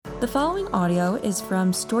The following audio is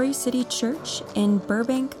from Story City Church in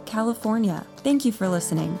Burbank, California. Thank you for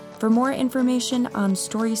listening. For more information on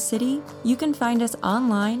Story City, you can find us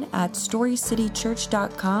online at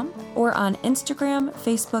storycitychurch.com or on Instagram,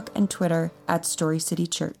 Facebook, and Twitter at Story City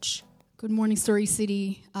Church. Good morning, Story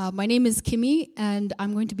City. My name is Kimmy, and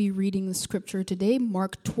I'm going to be reading the scripture today,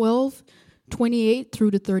 Mark 12:28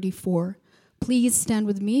 through to 34. Please stand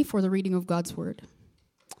with me for the reading of God's word.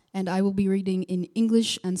 And I will be reading in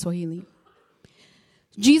English and Swahili.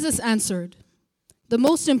 Jesus answered, "The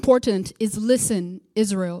most important is listen,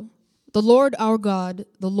 Israel. The Lord our God,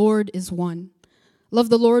 the Lord is one. Love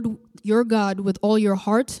the Lord your God with all your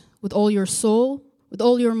heart, with all your soul, with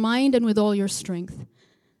all your mind, and with all your strength.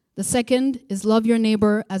 The second is love your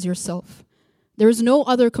neighbor as yourself. There is no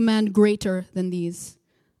other command greater than these."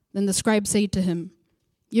 Then the scribe said to him,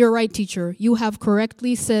 "You're right, teacher. You have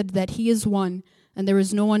correctly said that he is one, and there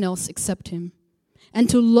is no one else except him. And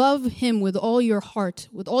to love him with all your heart,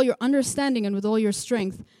 with all your understanding, and with all your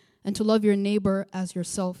strength, and to love your neighbor as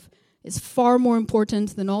yourself is far more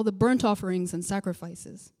important than all the burnt offerings and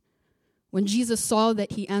sacrifices." When Jesus saw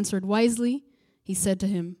that he answered wisely, he said to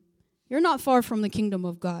him, "You're not far from the kingdom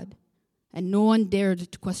of God." And no one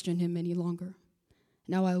dared to question him any longer.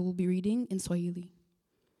 Now I will be reading in Swahili.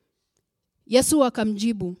 Yesu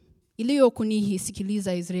akamjibu, "Iliyokunihi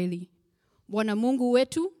sikiliza Israeli. Bwana Mungu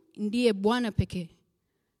wetu ndiye Bwana pekee.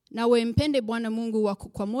 Nawe mpende Bwana Mungu wako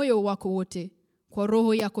kwa moyo wako wote, kwa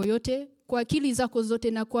roho yako yote, kwa akili zako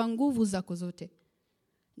zote na kwa nguvu zako zote.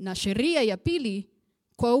 Na sheria ya pili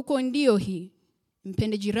kwa uko ndio hii,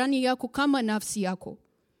 mpende jirani yako kama nafsi yako.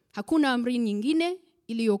 Hakuna amri nyingine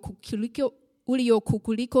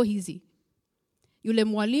iliyokukuliko hizi." Yule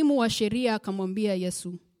mwalimu wa sheria akamwambia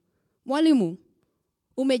Yesu, "Mwalimu,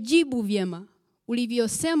 umejibu vyema.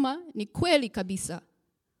 Ulivyosema ni kweli kabisa.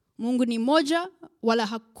 Mungu ni moja, wala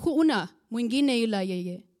hakuna mwingine ila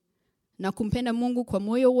yeye. Na kumpenda Mungu kwa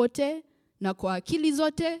moyo wote, na kwa akili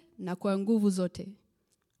zote, na kwa nguvu zote.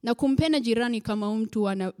 Na kumpenda jirani kama mtu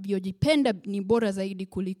anavyojipenda ni bora zaidi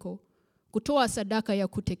kuliko kutoa sadaka ya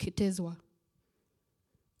kuteketezwa."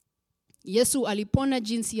 Yesu alipona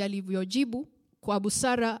jinsi alivyojibu kwa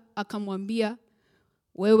busara, akamwambia,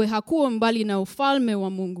 "Wewe hakuwa mbali na ufalme wa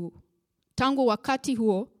Mungu." Tangu wakati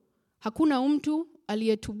huo, hakuna mtu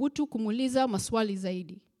aliyethubutu kumuuliza maswali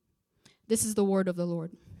zaidi. This is the word of the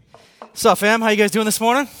Lord. What's up, fam? How you guys doing this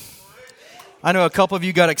morning? I know a couple of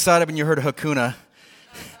you got excited when you heard Hakuna,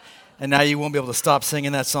 and now you won't be able to stop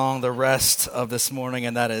singing that song the rest of this morning,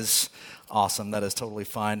 and that is awesome. That is totally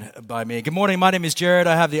fine by me. Good morning. My name is Jared.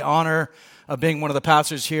 I have the honor of being one of the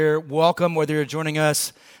pastors here. Welcome, whether you're joining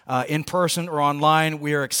us in person or online.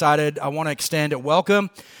 We are excited. I want to extend a welcome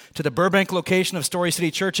to the Burbank location of Story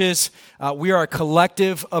City Churches. We are a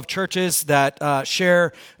collective of churches that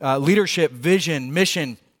share leadership, vision,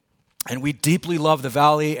 mission, and we deeply love the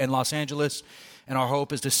Valley and Los Angeles. And our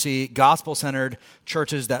hope is to see gospel-centered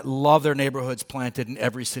churches that love their neighborhoods planted in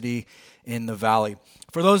every city in the Valley.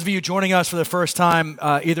 For those of you joining us for the first time,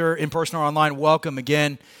 either in person or online, welcome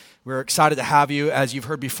again. We're excited to have you. As you've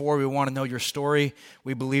heard before, we want to know your story.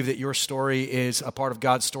 We believe that your story is a part of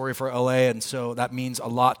God's story for LA, and so that means a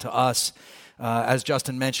lot to us. As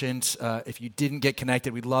Justin mentioned, if you didn't get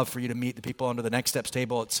connected, we'd love for you to meet the people under the Next Steps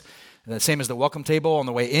table. It's the same as the welcome table. On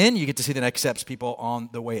the way in, you get to see the Next Steps people on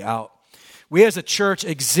the way out. We as a church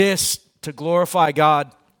exist to glorify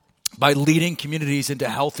God by leading communities into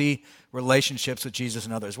healthy relationships with Jesus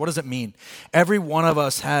and others. What does it mean? Every one of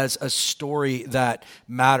us has a story that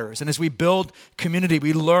matters. And as we build community,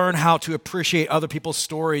 we learn how to appreciate other people's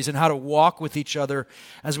stories and how to walk with each other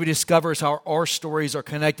as we discover how our stories are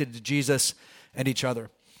connected to Jesus and each other.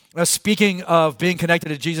 Now, speaking of being connected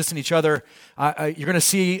to Jesus and each other, you're going to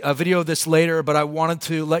see a video of this later, but I wanted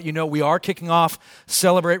to let you know we are kicking off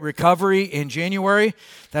Celebrate Recovery in January.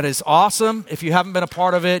 That is awesome. If you haven't been a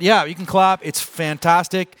part of it, yeah, you can clap. It's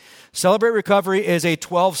fantastic. Celebrate Recovery is a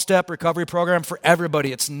 12-step recovery program for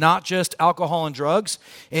everybody. It's not just alcohol and drugs.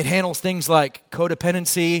 It handles things like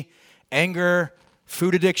codependency, anger,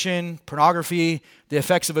 food addiction, pornography, the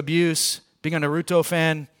effects of abuse, being a Naruto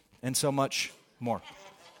fan, and so much more.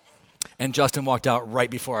 And Justin walked out right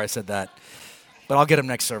before I said that. But I'll get him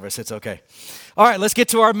next service. It's okay. All right, let's get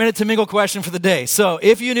to our Minute to Mingle question for the day. So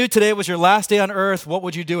if you knew today was your last day on earth, what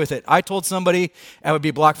would you do with it? I told somebody it would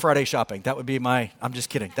be Black Friday shopping. That would be I'm just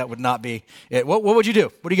kidding. That would not be it. What would you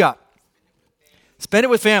do? What do you got? Spend it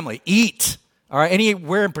with family. Eat. All right,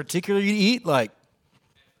 anywhere in particular you eat? Like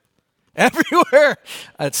everywhere.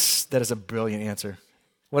 That is a brilliant answer.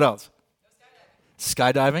 What else?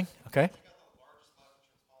 Skydiving. Okay.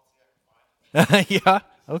 Yeah,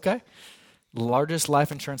 okay. Largest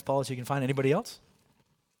life insurance policy you can find. Anybody else?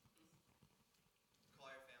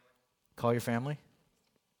 Call your family.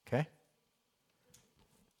 Okay.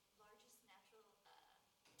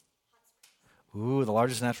 Ooh, the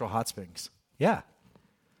largest natural hot springs. Yeah.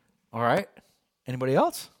 All right. Anybody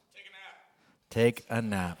else? Take a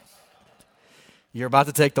nap. You're about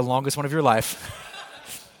to take the longest one of your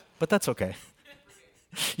life, but that's okay.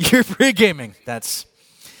 You're pre-gaming. That's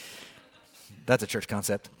a church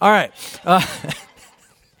concept. All right. Yeah,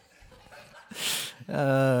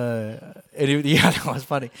 that was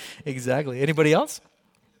funny. Exactly. Anybody else?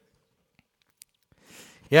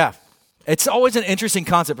 Yeah. It's always an interesting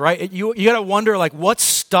concept, right? You got to wonder, like, what's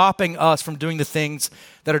stopping us from doing the things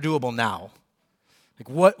that are doable now?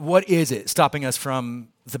 Like, what is it stopping us from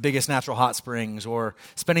the biggest natural hot springs or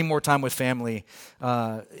spending more time with family?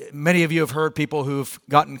 Many of you have heard people who've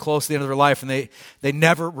gotten close to the end of their life and they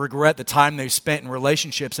never regret the time they've spent in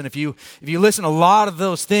relationships. And if you listen, a lot of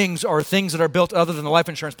those things are things that are built, other than the life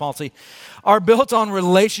insurance policy, are built on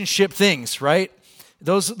relationship things, right?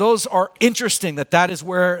 Those are interesting, that is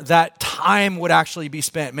where that time would actually be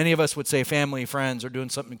spent. Many of us would say family, friends, or doing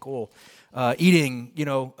something cool. Eating,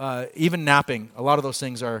 even napping. A lot of those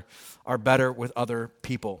things are better with other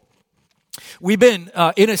people. We've been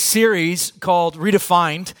in a series called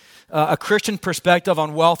Redefined, a Christian perspective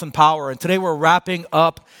on wealth and power. And today we're wrapping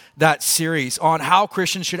up that series on how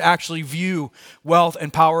Christians should actually view wealth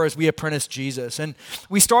and power as we apprentice Jesus. And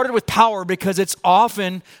we started with power because it's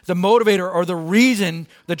often the motivator or the reason,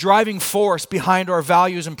 the driving force behind our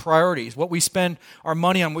values and priorities, what we spend our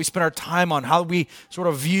money on, what we spend our time on, how we sort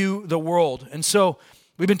of view the world. And so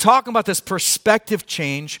we've been talking about this perspective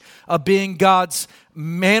change of being God's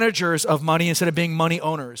managers of money instead of being money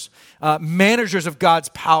owners, managers of God's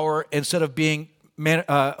power instead of being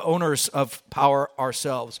owners of power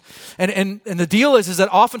ourselves. And the deal is that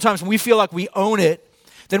oftentimes when we feel like we own it,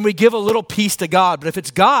 then we give a little piece to God. But if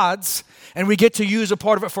it's God's and we get to use a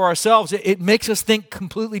part of it for ourselves, it makes us think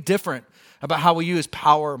completely different about how we use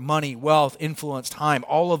power, money, wealth, influence, time,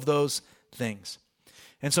 all of those things.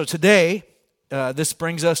 And so today, this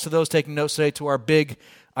brings us to those taking notes today to our big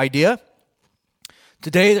idea.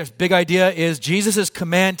 Today, this big idea is Jesus'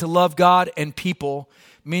 command to love God and people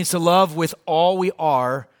means to love with all we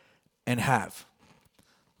are and have.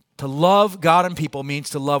 To love God and people means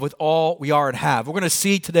to love with all we are and have. We're going to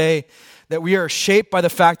see today that we are shaped by the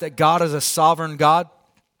fact that God is a sovereign God.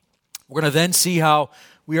 We're going to then see how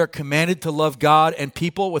we are commanded to love God and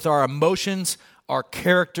people with our emotions, our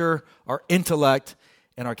character, our intellect,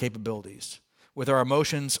 and our capabilities. With our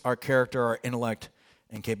emotions, our character, our intellect,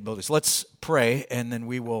 and capabilities. Let's pray, and then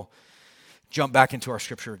we will jump back into our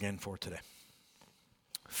scripture again for today.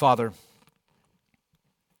 Father,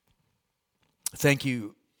 thank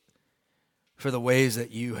you for the ways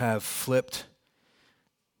that you have flipped,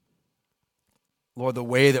 Lord, the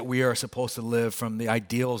way that we are supposed to live from the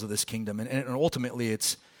ideals of this kingdom. And ultimately,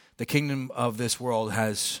 it's the kingdom of this world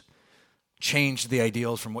has changed the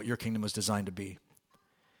ideals from what your kingdom was designed to be.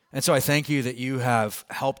 And so I thank you that you have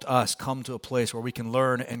helped us come to a place where we can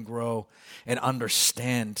learn and grow and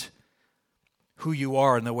understand who you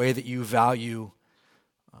are and the way that you value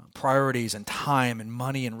priorities and time and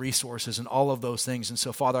money and resources and all of those things. And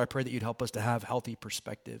so, Father, I pray that you'd help us to have healthy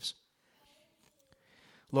perspectives.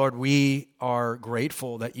 Lord, we are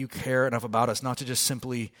grateful that you care enough about us, not to just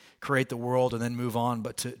simply create the world and then move on,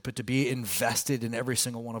 but to be invested in every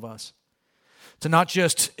single one of us. To not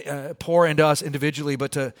just pour into us individually,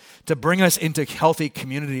 but to bring us into healthy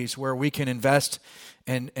communities where we can invest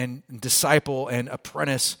and disciple and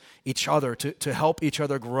apprentice each other, to help each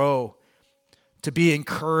other grow, to be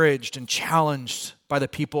encouraged and challenged by the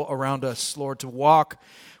people around us, Lord, to walk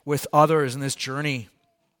with others in this journey.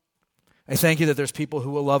 I thank you that there's people who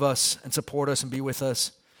will love us and support us and be with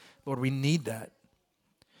us. Lord, we need that.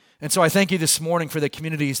 And so I thank you this morning for the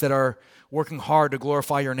communities that are working hard to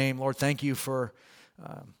glorify your name. Lord, thank you for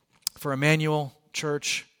Emmanuel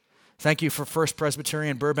Church. Thank you for First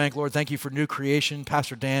Presbyterian Burbank. Lord, thank you for New Creation,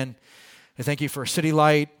 Pastor Dan. And thank you for City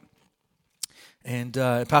Light and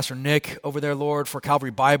Pastor Nick over there, Lord, for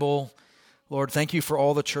Calvary Bible. Lord, thank you for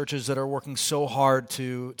all the churches that are working so hard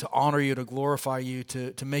to honor you, to glorify you,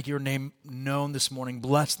 to make your name known this morning.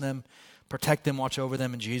 Bless them, protect them, watch over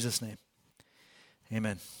them in Jesus' name.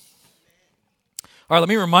 Amen. All right, let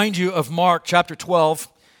me remind you of Mark chapter 12,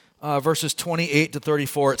 verses 28 to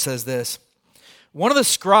 34. It says this. One of the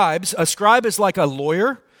scribes, a scribe is like a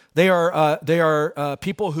lawyer. They are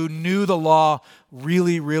people who knew the law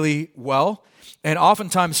really, really well. And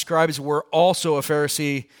oftentimes scribes were also a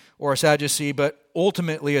Pharisee or a Sadducee, but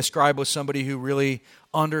ultimately a scribe was somebody who really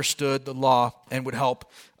understood the law and would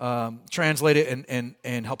help translate it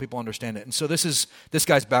and help people understand it. And so this is this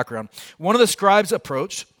guy's background. One of the scribes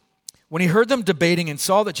approached. When he heard them debating and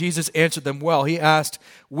saw that Jesus answered them well, he asked,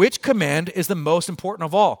 which command is the most important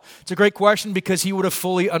of all? It's a great question because he would have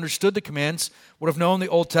fully understood the commands, would have known the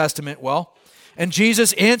Old Testament well. And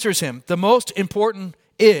Jesus answers him, the most important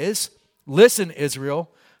is, listen, Israel,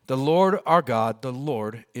 the Lord our God, the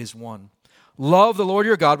Lord is one. Love the Lord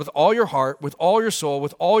your God with all your heart, with all your soul,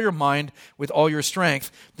 with all your mind, with all your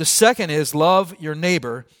strength. The second is love your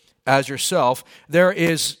neighbor as yourself. There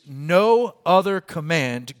is no other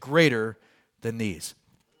command greater than these.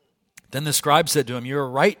 Then the scribe said to him, you are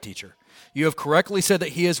right, teacher. You have correctly said that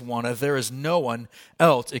he is one, as there is no one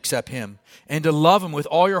else except him. And to love him with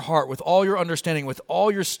all your heart, with all your understanding, with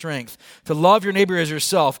all your strength, to love your neighbor as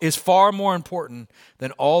yourself is far more important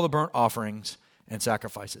than all the burnt offerings and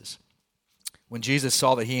sacrifices. When Jesus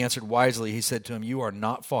saw that he answered wisely, he said to him, you are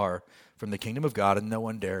not far from the kingdom of God, and no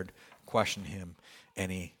one dared question him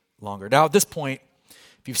any longer. Now, at this point,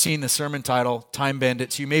 if you've seen the sermon title, Time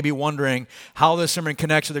Bandits, you may be wondering how this sermon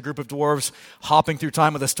connects with a group of dwarves hopping through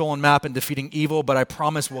time with a stolen map and defeating evil, but I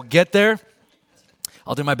promise we'll get there.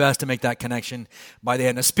 I'll do my best to make that connection by the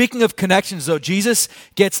end. Now, speaking of connections, though, Jesus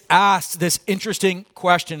gets asked this interesting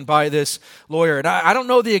question by this lawyer. And I don't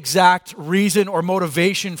know the exact reason or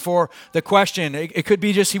motivation for the question. It could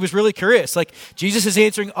be just he was really curious. Like, Jesus is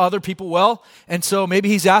answering other people well, and so maybe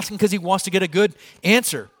he's asking because he wants to get a good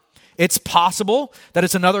answer. It's possible that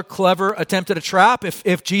it's another clever attempt at a trap.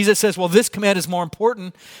 If Jesus says, well, this command is more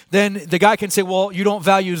important, then the guy can say, well, you don't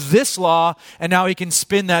value this law, and now he can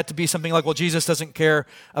spin that to be something like, well, Jesus doesn't care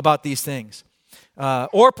about these things.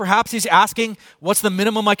 Or perhaps he's asking, what's the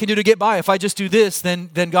minimum I can do to get by? If I just do this, then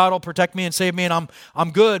God will protect me and save me, and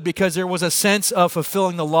I'm good, because there was a sense of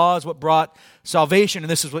fulfilling the law is what brought salvation, and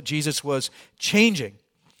this is what Jesus was changing.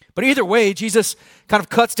 But either way, Jesus kind of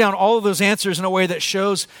cuts down all of those answers in a way that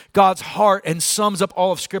shows God's heart and sums up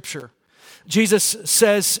all of Scripture. Jesus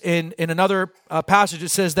says in another passage, it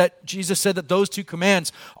says that Jesus said that those two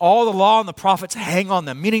commands, all the law and the prophets hang on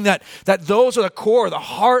them, meaning that those are the core, the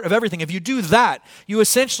heart of everything. If you do that, you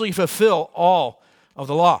essentially fulfill all of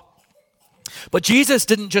the law. But Jesus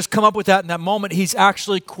didn't just come up with that in that moment. He's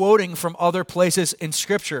actually quoting from other places in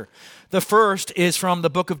Scripture. The first is from the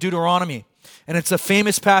book of Deuteronomy. And it's a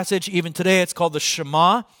famous passage even today. It's called the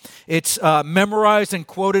Shema. It's memorized and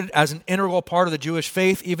quoted as an integral part of the Jewish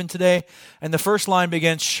faith even today. And the first line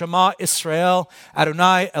begins, Shema Israel,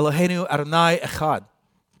 Adonai Eloheinu, Adonai Echad.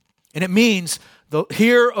 And it means,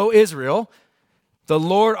 hear, O Israel, the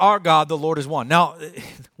Lord our God, the Lord is one. Now,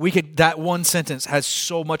 that one sentence has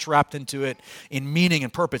so much wrapped into it in meaning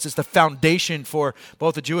and purpose. It's the foundation for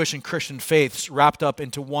both the Jewish and Christian faiths wrapped up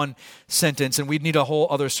into one sentence, and we'd need a whole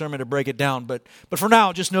other sermon to break it down. But for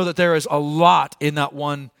now, just know that there is a lot in that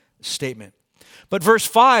one statement. But verse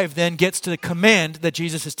 5 then gets to the command that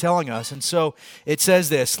Jesus is telling us. And so it says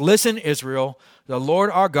this, listen, Israel, the Lord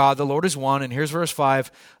our God, the Lord is one. And here's verse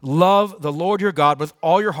 5, love the Lord your God with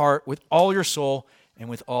all your heart, with all your soul, and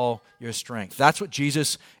with all your strength. That's what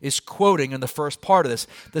Jesus is quoting in the first part of this.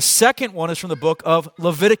 The second one is from the book of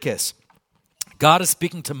Leviticus. God is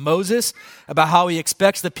speaking to Moses about how he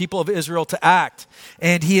expects the people of Israel to act.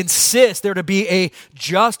 And he insists there to be a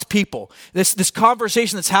just people. This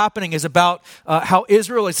conversation that's happening is about how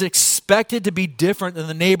Israel is expected to be different than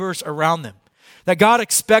the neighbors around them. That God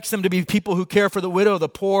expects them to be people who care for the widow, the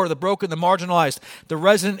poor, the broken, the marginalized, the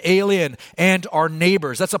resident alien, and our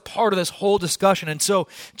neighbors. That's a part of this whole discussion. And so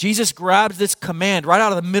Jesus grabs this command right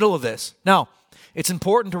out of the middle of this. Now, it's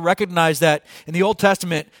important to recognize that in the Old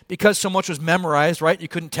Testament, because so much was memorized, right? You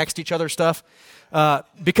couldn't text each other stuff.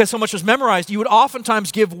 Because so much was memorized, you would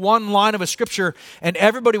oftentimes give one line of a scripture and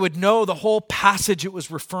everybody would know the whole passage it was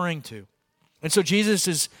referring to. And so Jesus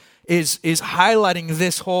is highlighting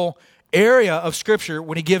this whole area of Scripture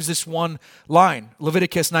when he gives this one line.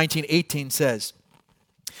 Leviticus 19:18 says,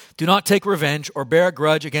 do not take revenge or bear a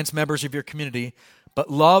grudge against members of your community,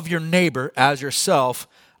 but love your neighbor as yourself.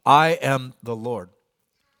 I am the Lord.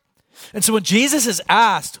 And so when Jesus is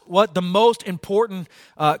asked what the most important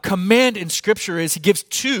command in Scripture is, he gives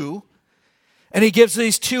two, and he gives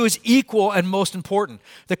these two as equal and most important.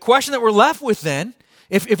 The question that we're left with then,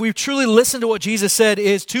 if we truly listen to what Jesus said,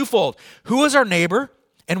 is twofold. Who is our neighbor?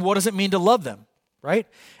 And what does it mean to love them, right?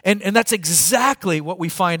 And that's exactly what we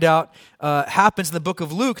find out happens in the book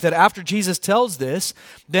of Luke, that after Jesus tells this,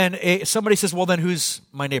 then somebody says, well, then who's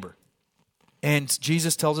my neighbor? And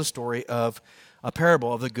Jesus tells a story of a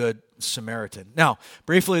parable of the Good Samaritan. Now,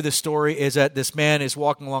 briefly, the story is that this man is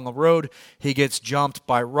walking along a road. He gets jumped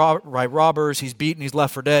by robbers. He's beaten. He's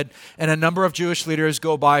left for dead. And a number of Jewish leaders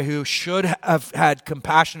go by who should have had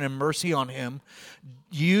compassion and mercy on him,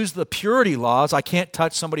 use the purity laws. I can't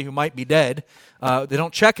touch somebody who might be dead. They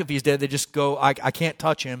don't check if he's dead. They just go, I can't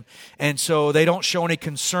touch him. And so they don't show any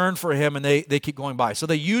concern for him, and they keep going by. So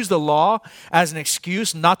they use the law as an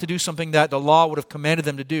excuse not to do something that the law would have commanded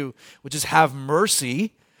them to do, which is have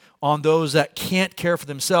mercy on those that can't care for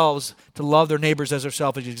themselves, to love their neighbors as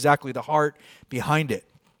themselves, is exactly the heart behind it.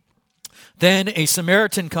 Then a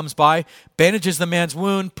Samaritan comes by, bandages the man's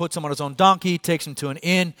wound, puts him on his own donkey, takes him to an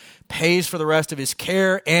inn, pays for the rest of his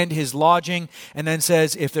care and his lodging, and then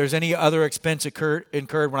says, if there's any other expense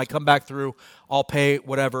incurred when I come back through, I'll pay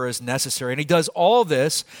whatever is necessary. And he does all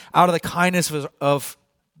this out of the kindness of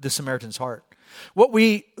the Samaritan's heart. What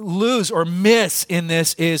we lose or miss in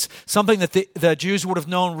this is something that the Jews would have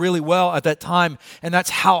known really well at that time, and that's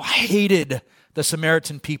how hated the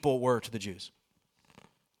Samaritan people were to the Jews.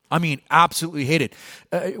 I mean, absolutely hated.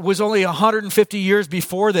 It was only 150 years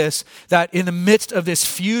before this that in the midst of this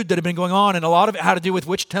feud that had been going on, and a lot of it had to do with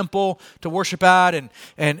which temple to worship at,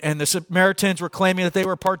 and the Samaritans were claiming that they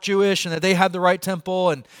were part Jewish and that they had the right temple,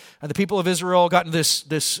 and the people of Israel got into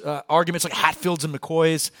this arguments like Hatfields and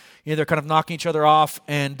McCoys. You know, they're kind of knocking each other off,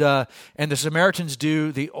 and the Samaritans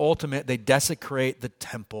do the ultimate. They desecrate the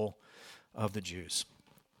temple of the Jews.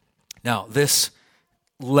 Now, this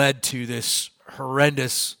led to this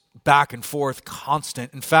horrendous back and forth,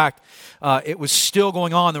 constant. In fact, it was still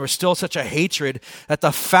going on. There was still such a hatred that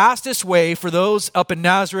the fastest way for those up in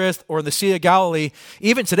Nazareth or in the Sea of Galilee,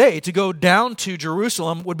 even today, to go down to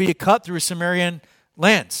Jerusalem would be to cut through Samaritan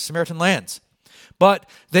lands. But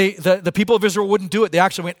the people of Israel wouldn't do it. They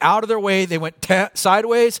actually went out of their way. They went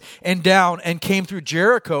sideways and down and came through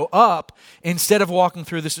Jericho up instead of walking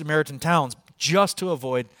through the Samaritan towns, just to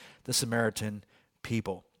avoid the Samaritan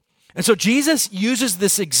people. And so Jesus uses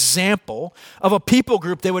this example of a people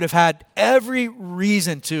group they would have had every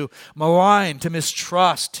reason to malign, to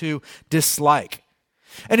mistrust, to dislike.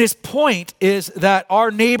 And his point is that our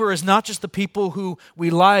neighbor is not just the people who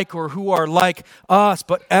we like or who are like us,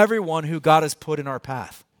 but everyone who God has put in our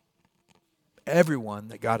path. Everyone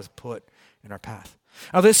that God has put in our path.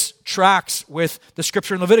 Now this tracks with the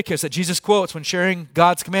scripture in Leviticus that Jesus quotes when sharing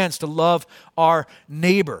God's commands to love our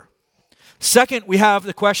neighbor. Second, we have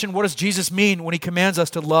the question, what does Jesus mean when he commands us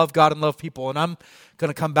to love God and love people? And I'm going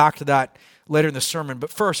to come back to that later in the sermon. But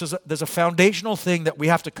first, there's a foundational thing that we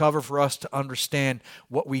have to cover for us to understand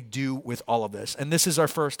what we do with all of this. And this is our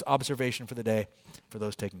first observation for the day, for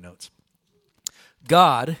those taking notes.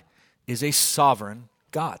 God is a sovereign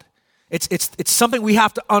God. It's something we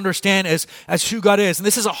have to understand as who God is. And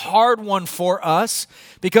this is a hard one for us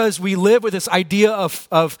because we live with this idea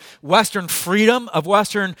of Western freedom, of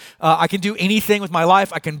Western, I can do anything with my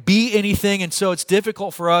life, I can be anything. And so it's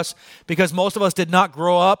difficult for us because most of us did not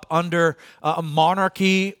grow up under a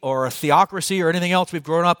monarchy or a theocracy or anything else. We've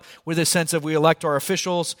grown up with this sense of we elect our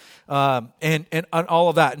officials and all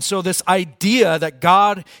of that. And so this idea that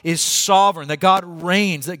God is sovereign, that God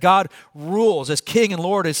reigns, that God rules as King and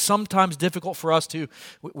Lord is sometimes difficult for us to,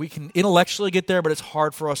 we can intellectually get there, but it's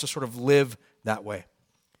hard for us to sort of live that way.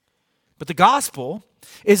 But the gospel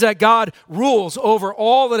is that God rules over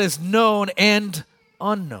all that is known and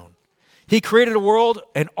unknown. He created a world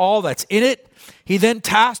and all that's in it. He then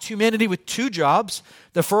tasked humanity with two jobs.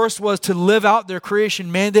 The first was to live out their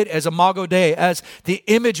creation mandate as Imago Dei, as the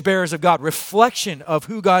image bearers of God, reflection of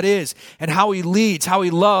who God is and how he leads, how he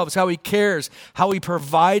loves, how he cares, how he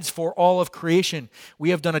provides for all of creation.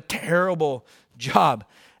 We have done a terrible job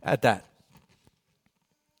at that.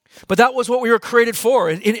 But that was what we were created for.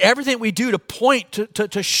 In everything we do, to point,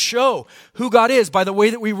 to show who God is by the way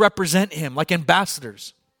that we represent him, like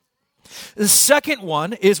ambassadors. The second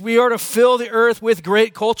one is we are to fill the earth with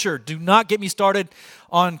great culture. Do not get me started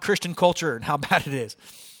on Christian culture and how bad it is.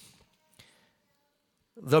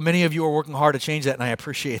 Though many of you are working hard to change that, and I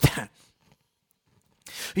appreciate that.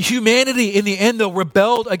 Humanity, in the end, though,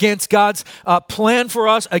 rebelled against God's plan for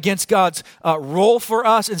us, against God's role for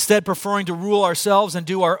us, instead preferring to rule ourselves and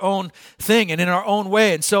do our own thing and in our own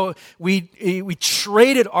way. And so we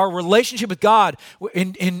traded our relationship with God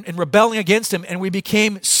in rebelling against him, and we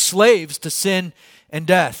became slaves to sin and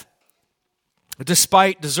death.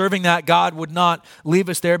 Despite deserving that, God would not leave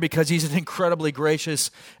us there because he's an incredibly gracious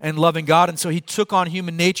and loving God. And so he took on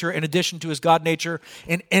human nature in addition to his God nature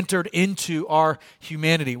and entered into our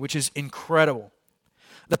humanity, which is incredible.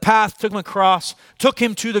 the path, took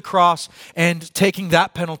him to the cross, and taking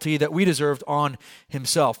that penalty that we deserved on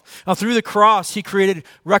himself. Now, through the cross, he created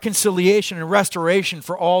reconciliation and restoration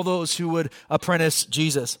for all those who would apprentice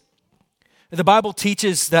Jesus. The Bible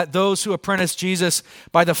teaches that those who apprentice Jesus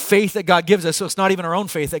by the faith that God gives us, so it's not even our own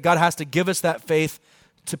faith, that God has to give us that faith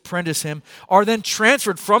to apprentice him, are then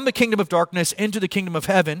transferred from the kingdom of darkness into the kingdom of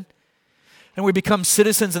heaven, and we become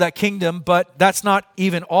citizens of that kingdom. But that's not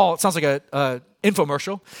even all. It sounds like a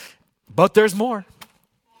infomercial, but there's more.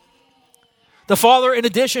 The Father, in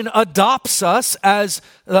addition, adopts us as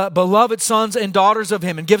beloved sons and daughters of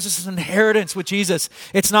him and gives us an inheritance with Jesus.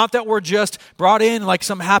 It's not that we're just brought in like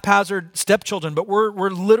some haphazard stepchildren, but we're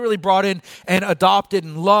literally brought in and adopted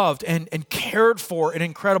and loved and cared for in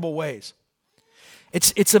incredible ways.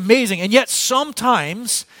 It's amazing. And yet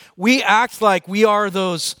sometimes we act like we are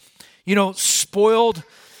those, spoiled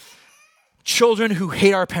children who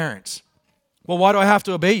hate our parents. Well, why do I have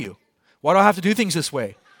to obey you? Why do I have to do things this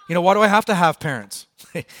way? Why do I have to have parents?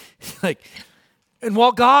 And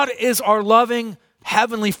while God is our loving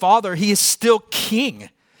heavenly Father, he is still king.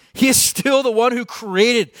 He is still the one who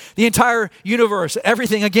created the entire universe,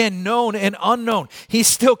 everything, again, known and unknown. He's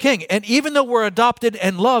still king. And even though we're adopted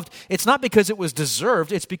and loved, it's not because it was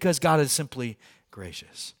deserved. It's because God is simply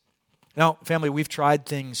gracious. Now, family, we've tried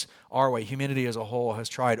things our way. Humanity as a whole has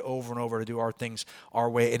tried over and over to do our things our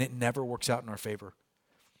way, and it never works out in our favor.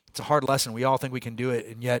 It's a hard lesson. We all think we can do it,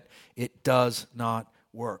 and yet it does not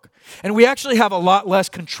work. And we actually have a lot less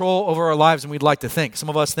control over our lives than we'd like to think. Some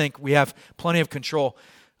of us think we have plenty of control.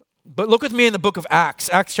 But look with me in the book of Acts.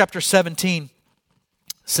 Acts chapter 17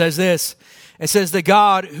 says this. It says, the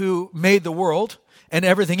God who made the world and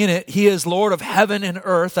everything in it, he is Lord of heaven and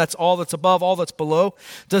earth. That's all that's above, all that's below.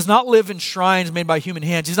 Does not live in shrines made by human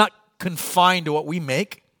hands. He's not confined to what we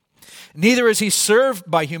make. Neither is he served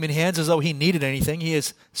by human hands as though he needed anything. He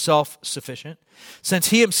is self-sufficient, since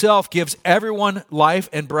he himself gives everyone life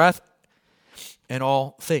and breath and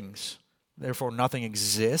all things. Therefore, nothing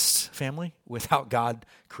exists, family, without God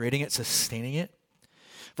creating it, sustaining it.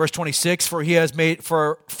 Verse 26,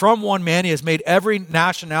 from one man he has made every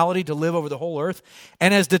nationality to live over the whole earth,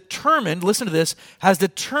 and has determined, listen to this, has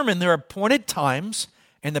determined their appointed times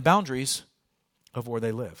and the boundaries of where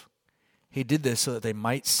they live. He did this so that they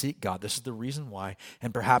might seek God. This is the reason why.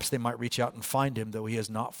 And perhaps they might reach out and find him, though he is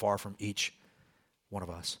not far from each one of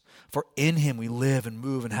us. For in him we live and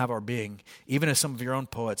move and have our being, even as some of your own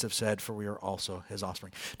poets have said, for we are also his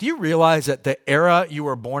offspring. Do you realize that the era you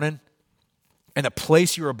were born in and the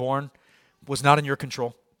place you were born was not in your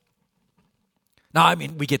control? Now, I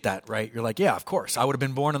mean, we get that, right? You're like, yeah, of course. I would have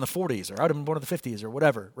been born in the 40s, or I would have been born in the 50s, or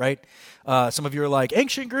whatever, right? Some of you are like,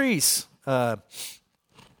 ancient Greece. I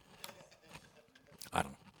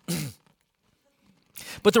don't know.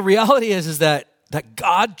 But the reality is that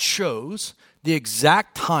God chose the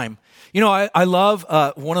exact time. I love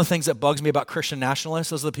one of the things that bugs me about Christian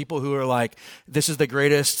nationalists. Those are the people who are like, this is the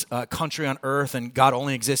greatest country on earth and God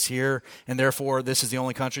only exists here, and therefore this is the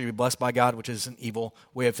only country to be blessed by God, which is an evil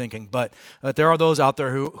way of thinking. But there are those out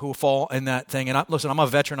there who fall in that thing. And I'm a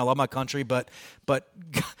veteran. I love my country, but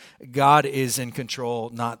God is in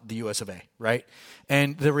control, not the US of A, right?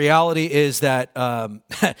 And the reality is that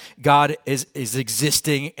God is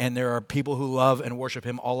existing, and there are people who love and worship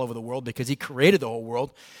him all over the world because he created the whole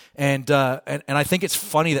world. And I think it's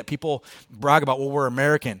funny that people brag about, well, we're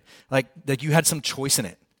American, like you had some choice in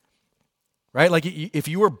it, right? Like if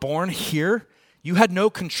you were born here, you had no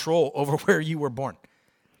control over where you were born.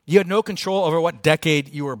 You had no control over what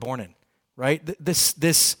decade you were born in, right?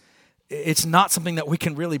 This it's not something that we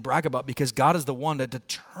can really brag about because God is the one that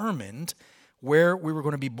determined where we were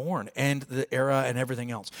going to be born and the era and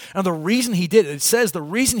everything else. Now, the reason he did it, it says the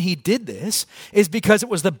reason he did this is because it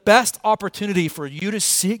was the best opportunity for you to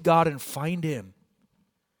seek God and find him.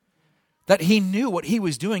 That he knew what he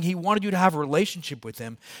was doing. He wanted you to have a relationship with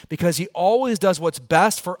him because he always does what's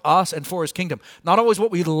best for us and for his kingdom. Not always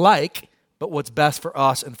what we like, but what's best for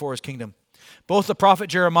us and for his kingdom. Both the prophet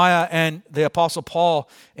Jeremiah and the apostle Paul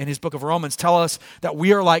in his book of Romans tell us that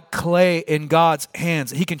we are like clay in God's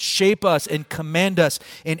hands. He can shape us and command us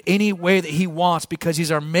in any way that he wants because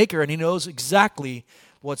he's our maker and he knows exactly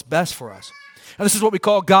what's best for us. And this is what we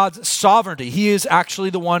call God's sovereignty. He is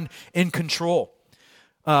actually the one in control.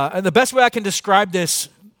 And the best way I can describe this,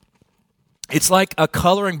 it's like a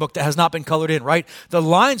coloring book that has not been colored in, right? The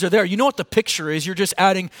lines are there. You know what the picture is. You're just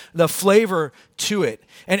adding the flavor to it.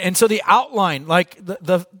 And so the outline, like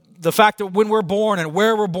the fact that when we're born and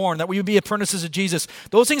where we're born, that we would be apprentices of Jesus,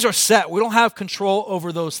 those things are set. We don't have control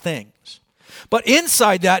over those things. But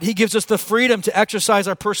inside that, he gives us the freedom to exercise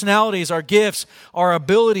our personalities, our gifts, our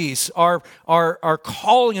abilities, our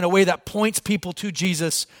calling in a way that points people to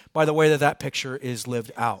Jesus by the way that that picture is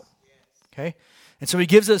lived out. Okay? And so he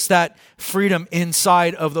gives us that freedom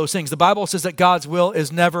inside of those things. The Bible says that God's will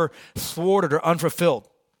is never thwarted or unfulfilled.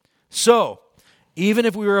 So, even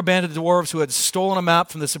if we were abandoned dwarves who had stolen a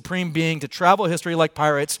map from the Supreme Being to travel history like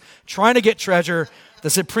pirates, trying to get treasure, the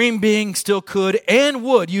Supreme Being still could and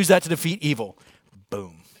would use that to defeat evil.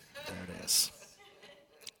 Boom. There it is.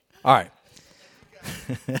 All right.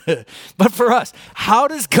 But for us, how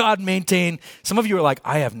does God maintain? Some of you are like,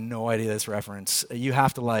 I have no idea this reference. You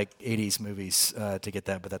have to like 80s movies to get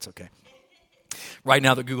that, but that's okay. Right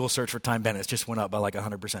now, the Google search for Time Bandits just went up by like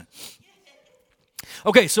 100%.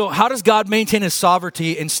 Okay, so how does God maintain his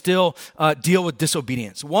sovereignty and still deal with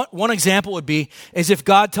disobedience? One example would be is if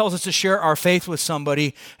God tells us to share our faith with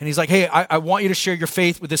somebody and he's like, hey, I want you to share your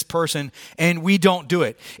faith with this person, and we don't do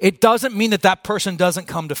it. It doesn't mean that that person doesn't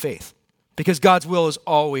come to faith, because God's will is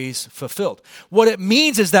always fulfilled. What it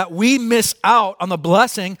means is that we miss out on the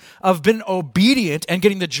blessing of being obedient and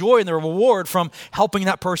getting the joy and the reward from helping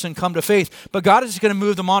that person come to faith. But God is just going to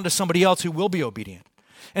move them on to somebody else who will be obedient.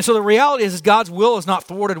 And so the reality is God's will is not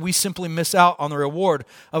thwarted. We simply miss out on the reward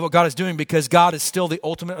of what God is doing because God is still the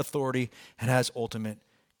ultimate authority and has ultimate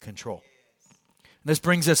control. And this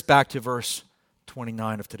brings us back to verse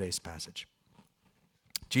 29 of today's passage.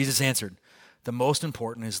 Jesus answered, the most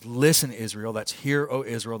important is, listen, Israel. That's hear, O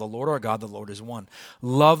Israel, the Lord our God, the Lord is one.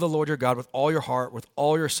 Love the Lord your God with all your heart, with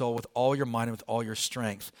all your soul, with all your mind, and with all your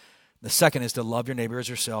strength. The second is to love your neighbor as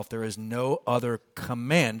yourself. There is no other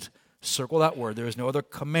command. Circle that word. There is no other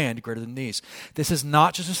command greater than these. This is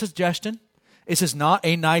not just a suggestion. This is not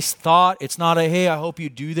a nice thought. It's not a, hey, I hope you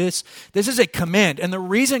do this. This is a command. And the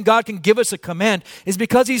reason God can give us a command is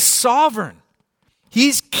because he's sovereign.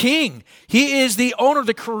 He's king. He is the owner,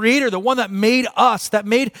 the creator, the one that made us, that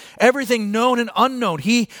made everything known and unknown.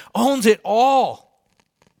 He owns it all.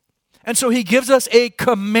 And so he gives us a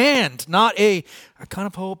command, not I kind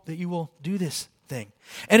of hope that you will do this thing.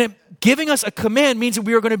 And giving us a command means that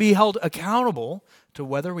we are going to be held accountable to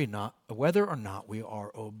whether or not we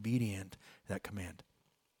are obedient to that command.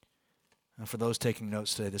 And for those taking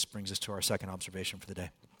notes today, this brings us to our second observation for the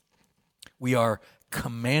day. We are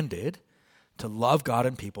commanded to love God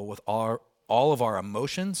and people with all of our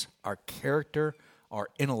emotions, our character, our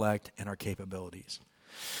intellect, and our capabilities.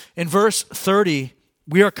 In verse 30,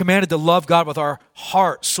 we are commanded to love God with our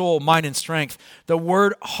heart, soul, mind, and strength. The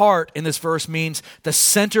word heart in this verse means the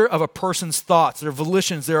center of a person's thoughts, their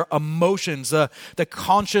volitions, their emotions, the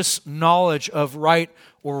conscious knowledge of right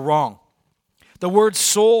or wrong. The word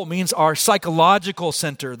soul means our psychological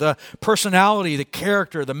center, the personality, the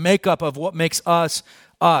character, the makeup of what makes us,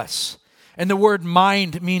 us. And the word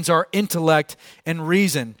mind means our intellect and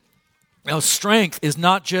reason. Now, strength is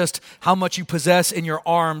not just how much you possess in your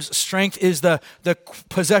arms. Strength is the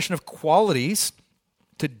possession of qualities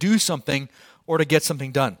to do something or to get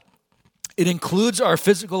something done. It includes our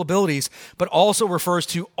physical abilities, but also refers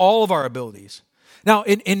to all of our abilities. Now,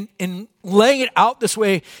 in laying it out this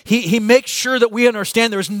way, he makes sure that we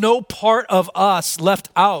understand there's no part of us left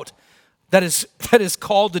out that is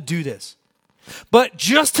called to do this. But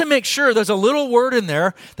just to make sure, there's a little word in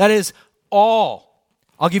there that is all.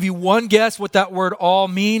 I'll give you one guess what that word all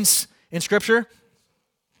means in Scripture.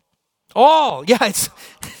 All. Yeah, it's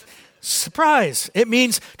surprise. It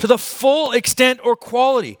means to the full extent or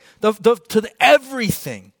quality, to the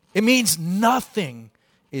everything. It means nothing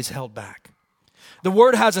is held back. The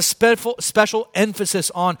word has a special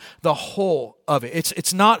emphasis on the whole of it.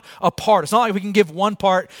 It's not a part. It's not like we can give one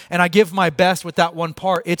part and I give my best with that one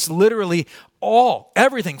part. It's literally all,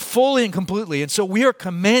 everything, fully and completely. And so we are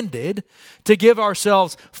commanded to give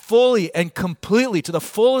ourselves fully and completely to the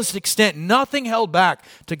fullest extent, nothing held back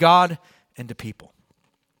to God and to people.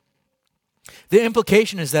 The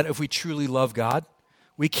implication is that if we truly love God,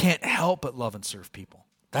 we can't help but love and serve people.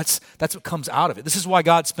 That's what comes out of it. This is why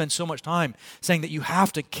God spends so much time saying that you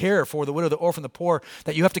have to care for the widow, the orphan, the poor,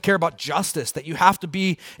 that you have to care about justice, that you have to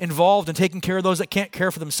be involved in taking care of those that can't care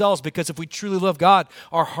for themselves, because if we truly love God,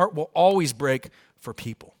 our heart will always break for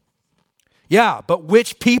people. Yeah, but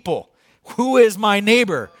which people? Who is my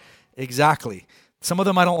neighbor? Exactly. Some of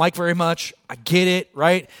them I don't like very much. I get it,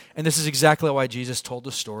 right? And this is exactly why Jesus told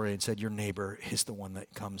the story and said your neighbor is the one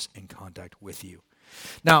that comes in contact with you.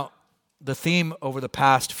 Now, the theme over the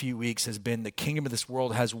past few weeks has been the kingdom of this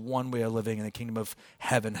world has one way of living and the kingdom of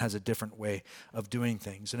heaven has a different way of doing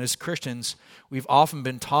things. And as Christians, we've often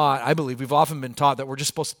been taught that we're just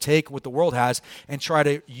supposed to take what the world has and try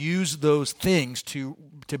to use those things to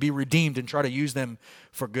be redeemed and try to use them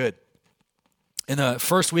for good. In the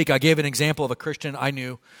first week, I gave an example of a Christian I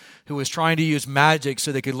knew who was trying to use magic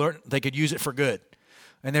so they could use it for good.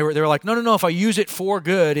 And they were like, no, if I use it for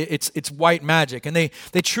good, it's white magic. And they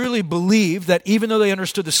truly believed that even though they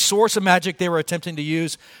understood the source of magic they were attempting to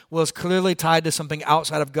use was clearly tied to something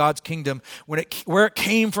outside of God's kingdom, where it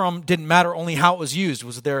came from didn't matter, only how it was used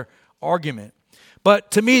was their argument.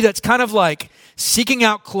 But to me, that's kind of like seeking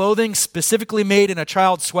out clothing specifically made in a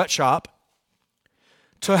child sweatshop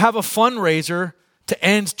to have a fundraiser to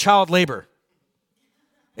end child labor.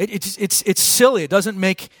 It's silly. It doesn't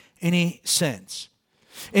make any sense.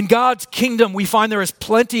 In God's kingdom, we find there is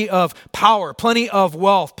plenty of power, plenty of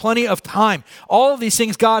wealth, plenty of time. All of these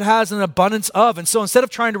things God has an abundance of. And so instead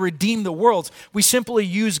of trying to redeem the world, we simply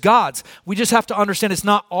use God's. We just have to understand it's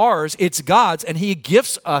not ours, it's God's, and He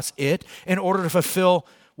gifts us it in order to fulfill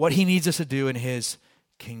what He needs us to do in His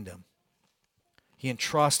kingdom. He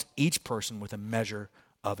entrusts each person with a measure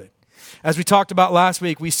of it. As we talked about last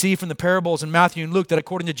week, we see from the parables in Matthew and Luke that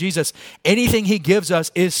according to Jesus, anything He gives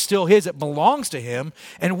us is still His. It belongs to Him,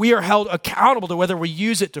 and we are held accountable to whether we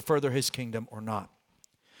use it to further His kingdom or not.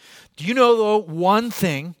 Do you know, though, one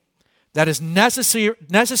thing that is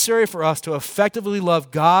necessary for us to effectively love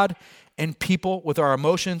God and people with our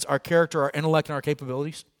emotions, our character, our intellect, and our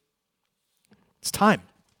capabilities? It's time.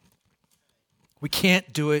 We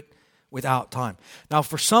can't do it without time. Now,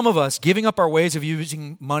 for some of us, giving up our ways of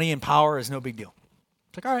using money and power is no big deal.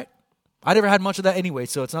 It's like, all right, I never had much of that anyway,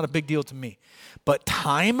 so it's not a big deal to me. But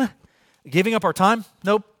time, giving up our time,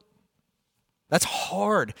 nope. That's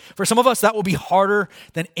hard. For some of us, that will be harder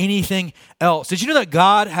than anything else. Did you know that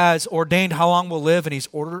God has ordained how long we'll live, and He's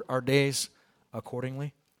ordered our days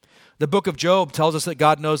accordingly? The book of Job tells us that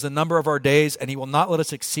God knows the number of our days, and He will not let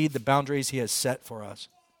us exceed the boundaries He has set for us.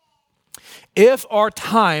 If our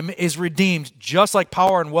time is redeemed just like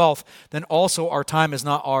power and wealth, then also our time is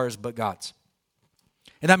not ours but God's.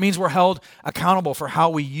 And that means we're held accountable for how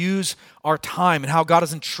we use our time and how God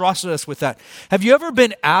has entrusted us with that. Have you ever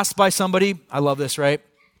been asked by somebody, I love this, right?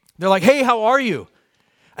 They're like, hey, how are you?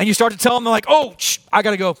 And you start to tell them, they're like, oh, I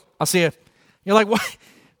got to go. I'll see you. You're like, what?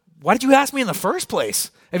 Why did you ask me in the first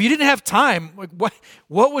place? If you didn't have time,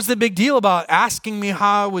 what was the big deal about asking me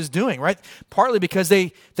how I was doing, right? Partly because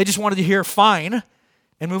they just wanted to hear fine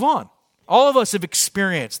and move on. All of us have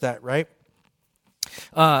experienced that, right?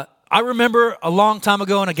 I remember a long time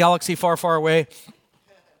ago in a galaxy far, far away,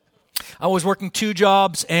 I was working 2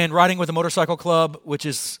 jobs and riding with a motorcycle club, which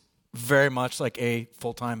is very much like a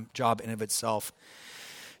full-time job in of itself.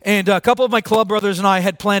 And a couple of my club brothers and I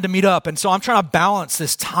had planned to meet up. And so I'm trying to balance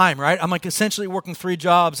this time, right? I'm like essentially working 3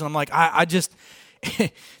 jobs. And I'm like, I just,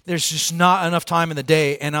 there's just not enough time in the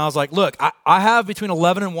day. And I was like, look, I have between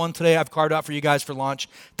 11 and 1 today I've carved out for you guys for lunch.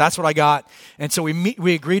 That's what I got. And so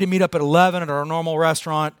we agreed to meet up at 11 at our normal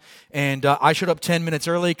restaurant. And I showed up 10 minutes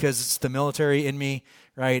early because it's the military in me,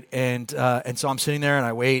 right? And so I'm sitting there and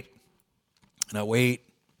I wait and I wait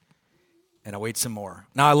and I wait some more.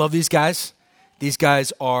 Now I love these guys. These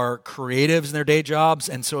guys are creatives in their day jobs,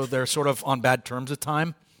 and so they're sort of on bad terms with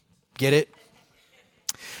time. Get it?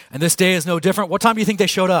 And this day is no different. What time do you think they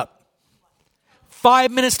showed up? 5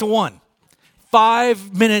 minutes to 1.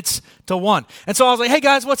 5 minutes to 1. And so I was like, hey,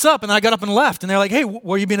 guys, what's up? And then I got up and left. And they're like, hey,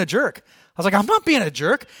 were you being a jerk? I was like, I'm not being a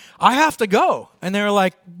jerk. I have to go. And they were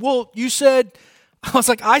like, well, you said... I was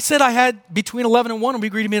like, I said I had between 11 and 1, and we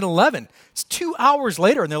agreed to meet at 11. It's 2 hours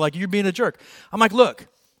later, and they're like, you're being a jerk. I'm like, look,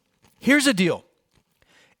 here's the deal.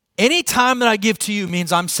 Any time that I give to you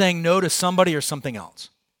means I'm saying no to somebody or something else,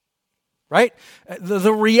 right?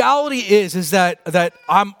 The reality is that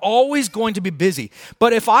I'm always going to be busy.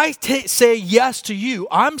 But if I say yes to you,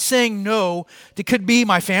 I'm saying no. It could be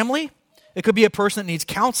my family. It could be a person that needs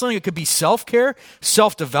counseling. It could be self-care,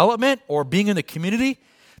 self-development, or being in the community.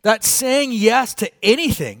 That saying yes to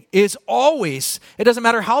anything is always, it doesn't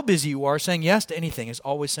matter how busy you are, saying yes to anything is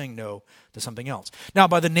always saying no to something else. Now,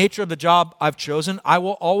 by the nature of the job I've chosen, I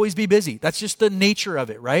will always be busy. That's just the nature of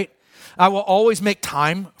it, right? I will always make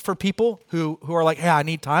time for people who are like, hey, I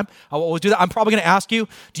need time. I will always do that. I'm probably going to ask you,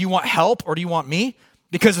 do you want help or do you want me?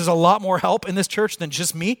 Because there's a lot more help in this church than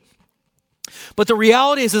just me. But the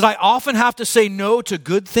reality is I often have to say no to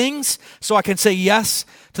good things so I can say yes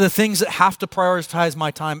to the things that have to prioritize my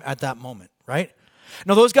time at that moment, right?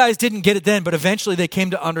 Now, those guys didn't get it then, but eventually they came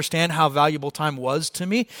to understand how valuable time was to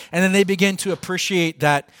me. And then they began to appreciate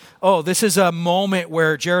that, oh, this is a moment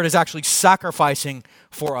where Jared is actually sacrificing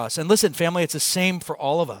for us. And listen, family, it's the same for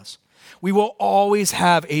all of us. We will always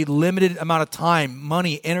have a limited amount of time,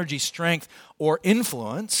 money, energy, strength, or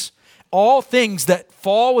influence, all things that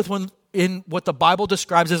fall in what the Bible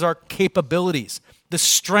describes as our capabilities, the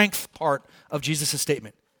strength part of Jesus'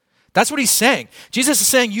 statement. That's what he's saying. Jesus is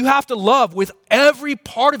saying you have to love with every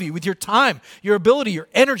part of you, with your time, your ability, your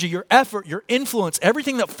energy, your effort, your influence,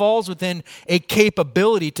 everything that falls within a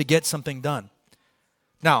capability to get something done.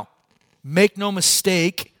 Now, make no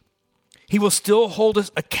mistake, he will still hold us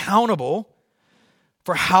accountable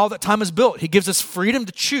for how that time is built. He gives us freedom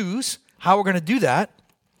to choose how we're going to do that,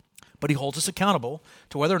 but he holds us accountable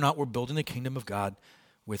to whether or not we're building the kingdom of God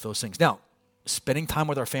with those things. Now, spending time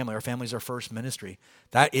with our family is our first ministry.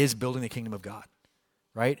 That is building the kingdom of God,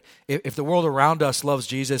 right? If the world around us loves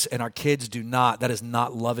Jesus and our kids do not, that is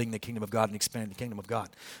not loving the kingdom of God and expanding the kingdom of God.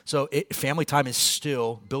 So family time is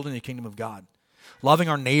still building the kingdom of God. Loving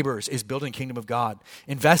our neighbors is building the kingdom of God.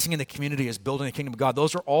 Investing in the community is building the kingdom of God.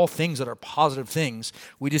 Those are all things that are positive things.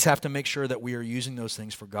 We just have to make sure that we are using those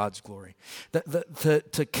things for God's glory.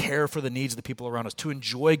 To care for the needs of the people around us, to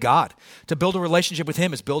enjoy God, to build a relationship with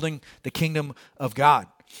him is building the kingdom of God.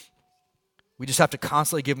 We just have to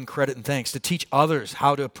constantly give him credit and thanks. To teach others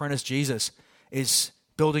how to apprentice Jesus is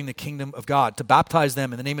building the kingdom of God. To baptize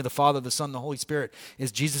them in the name of the Father, the Son, and the Holy Spirit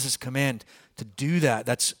is Jesus' command. To do that,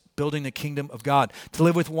 that's building the kingdom of God. To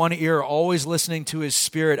live with one ear, always listening to his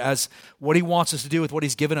Spirit as what he wants us to do with what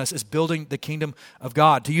he's given us is building the kingdom of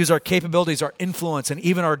God. To use our capabilities, our influence, and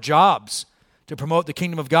even our jobs to promote the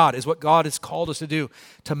kingdom of God is what God has called us to do.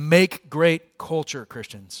 To make great culture,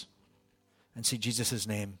 Christians, and see Jesus'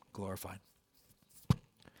 name glorified.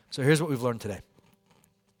 So here's what we've learned today.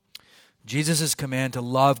 Jesus' command to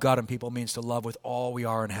love God and people means to love with all we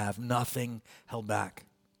are and have, nothing held back.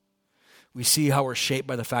 We see how we're shaped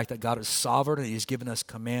by the fact that God is sovereign and he's given us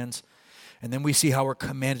commands. And then we see how we're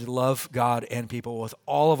commanded to love God and people with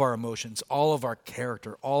all of our emotions, all of our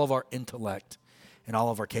character, all of our intellect, and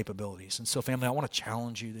all of our capabilities. And so, family, I want to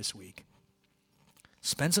challenge you this week.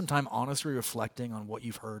 Spend some time honestly reflecting on what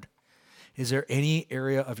you've heard. Is there any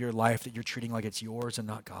area of your life that you're treating like it's yours and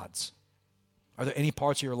not God's? Are there any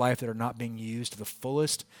parts of your life that are not being used to the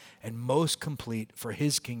fullest and most complete for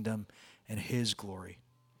his kingdom and his glory?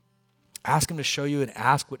 Ask him to show you and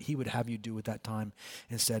ask what he would have you do with that time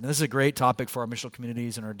instead. And this is a great topic for our missional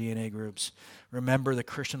communities and our DNA groups. Remember, the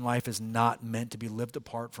Christian life is not meant to be lived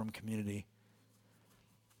apart from community.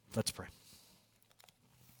 Let's pray.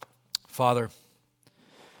 Father,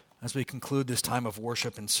 as we conclude this time of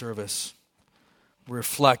worship and service,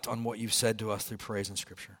 reflect on what you've said to us through praise and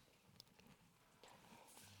Scripture.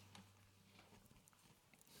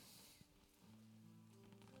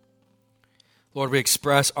 Lord, we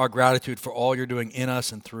express our gratitude for all you're doing in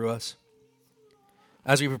us and through us.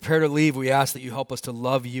 As we prepare to leave, we ask that you help us to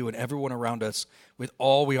love you and everyone around us with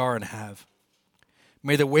all we are and have.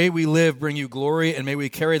 May the way we live bring you glory, and may we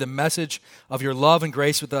carry the message of your love and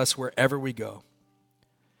grace with us wherever we go.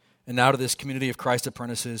 And now to this community of Christ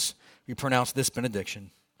apprentices, we pronounce this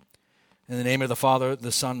benediction. In the name of the Father,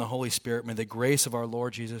 the Son, and the Holy Spirit, may the grace of our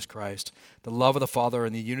Lord Jesus Christ, the love of the Father,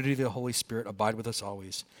 and the unity of the Holy Spirit abide with us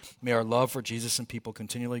always. May our love for Jesus and people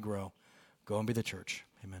continually grow. Go and be the church.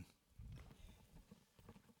 Amen.